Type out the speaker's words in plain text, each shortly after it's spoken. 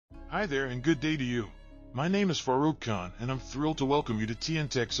Hi there and good day to you. My name is Faruk Khan and I'm thrilled to welcome you to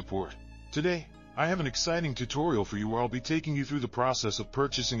TNTech support. Today, I have an exciting tutorial for you where I'll be taking you through the process of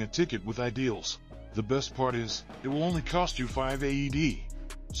purchasing a ticket with Idealz. The best part is, it will only cost you 5 AED.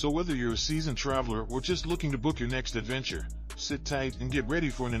 So whether you're a seasoned traveler or just looking to book your next adventure, sit tight and get ready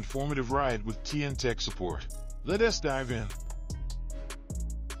for an informative ride with TNTech support. Let us dive in.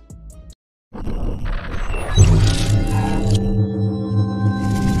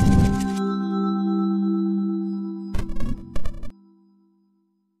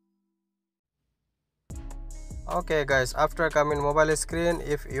 Okay guys, after coming mobile screen,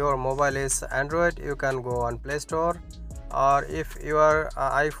 if your mobile is Android, you can go on Play Store, or if you are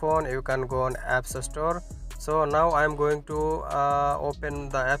iPhone, you can go on Apps Store. So now I'm going to open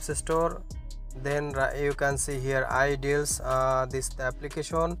the Apps Store. Then you can see here Idealz, this the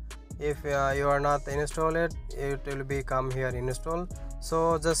application. If you are not installed it will become here install.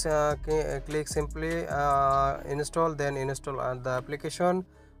 So just click simply install, then install the application.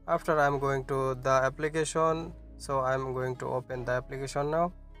 After I'm going to the application, so I'm going to open the application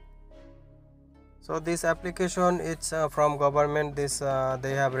now. So this application, it's from government, this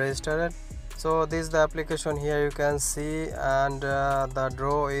they have registered it. So this is the application. Here you can see, and the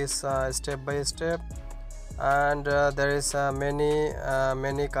draw is step by step, and there is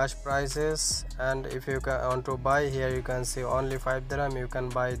many cash prizes. And if you want to buy, here you can see only 5 dirham you can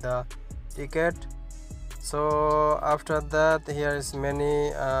buy the ticket. So after that, here is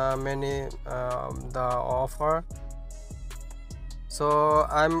many the offer. So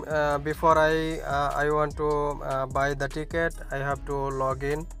I'm before I want to buy the ticket, I have to log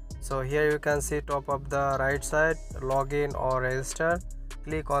in. So here you can see top of the right side, login or register.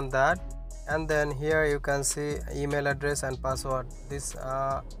 Click on that, and then here you can see email address and password. This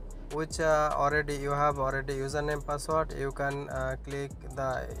which already you have already username, password, you can click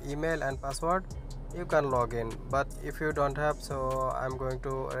the email and password, you can log in. But if you don't have, so I'm going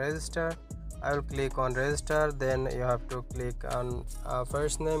to register. I will click on register. Then you have to click on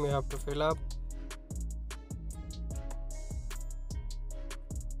first name, you have to fill up.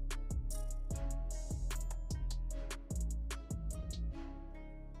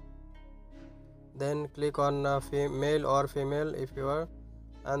 Then click on male or female if you are,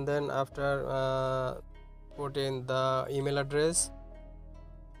 and then after put in the email address.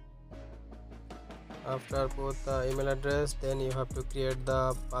 After put the email address, then you have to create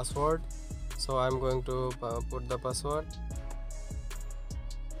the password. So I'm going to put the password.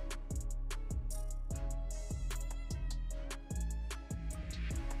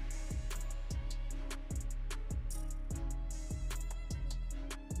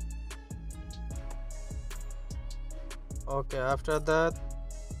 Okay, after that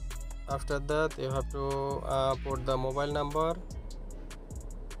you have to put the mobile number.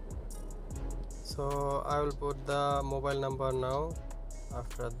 So I will put the mobile number now.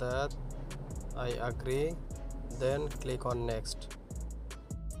 After that I agree, then click on next.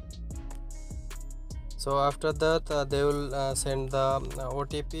 So after that they will send the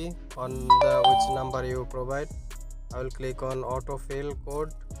OTP on the which number you provide. I will click on autofill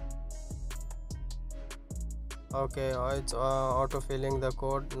code. Okay, it's auto-filling the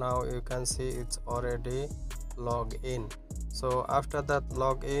code. Now you can see it's already logged in. So after that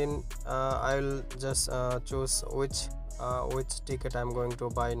login, I will just choose which ticket I'm going to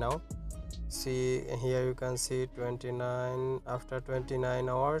buy now. See here you can see 29. After 29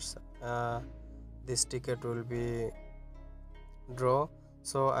 hours this ticket will be draw.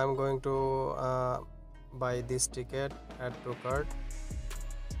 So I'm going to buy this ticket, add to cart.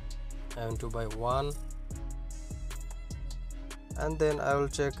 I want to buy one, and then I will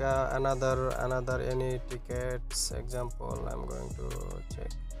check another any tickets. Example, I'm going to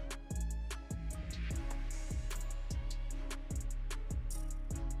check.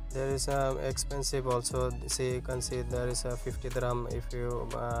 There is expensive also. See, you can see there is a 50 dirham if you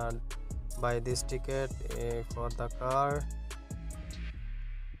buy this ticket for the car.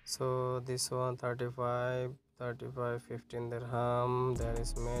 So this one 35, 15 dirham. There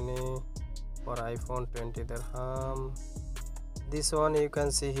is many for iPhone, 20 dirham. This one you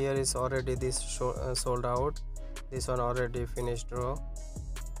can see here is already this sold out. This one already finished draw.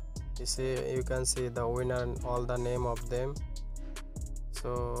 You see, you can see the winner and all the name of them.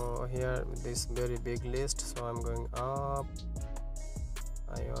 So here this very big list. So I'm going up.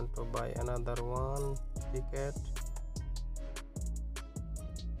 I want to buy another one ticket.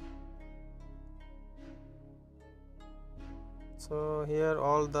 So here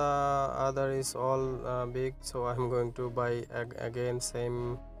all the other is all big. So I'm going to buy again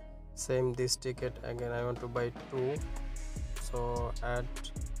same this ticket again. I want to buy 2. So add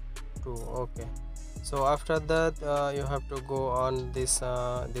 2. Okay, so after that you have to go on this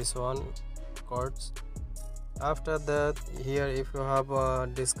one cards. After that, here if you have a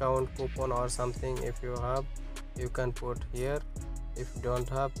discount coupon or something, if you have, you can put here. If you don't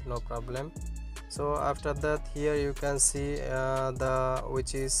have, no problem. So after that, here you can see the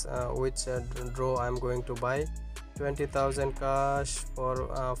which draw I'm going to buy. 20,000 cash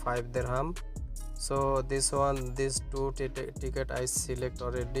for 5 dirham. So this one, these two ticket I select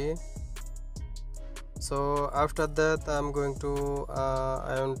already. So after that, I'm going to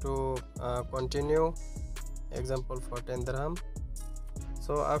I want to continue. Example for 10 dirham.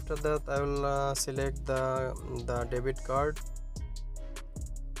 So after that, I will select the debit card.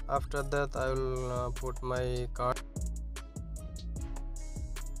 After that, I will put my card.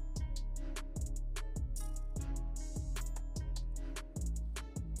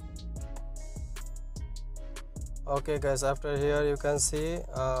 Okay guys, after here you can see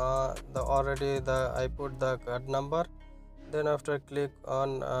I put the card number. Then after click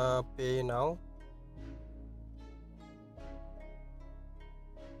on pay now.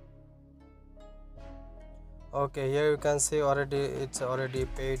 Okay, here you can see already it's already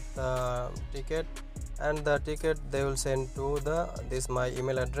paid the ticket, and the ticket they will send to this my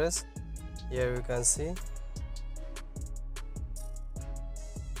email address. Here you can see.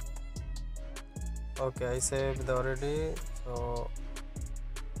 Okay, I saved already, so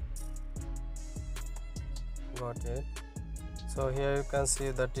got it. So here you can see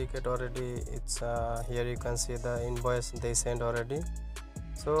the ticket already. It's here you can see the invoice they sent already.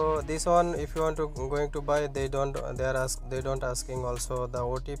 So this one, if you want to going to buy, they don't asking also the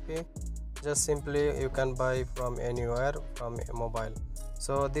OTP. Just simply you can buy from anywhere from mobile.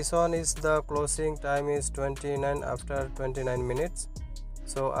 So this one is the closing time is 29 after 29 minutes.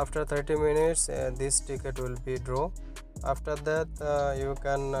 So after 30 minutes this ticket will be draw. After that you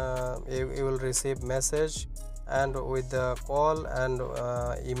can you will receive message and with the call and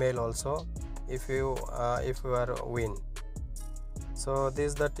email also if you are win. So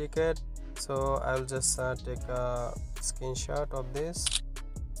this is the ticket. So I'll just take a screenshot of this,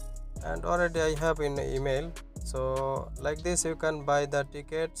 and already I have in email. So like this you can buy the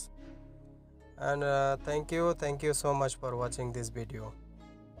tickets. And thank you so much for watching this video.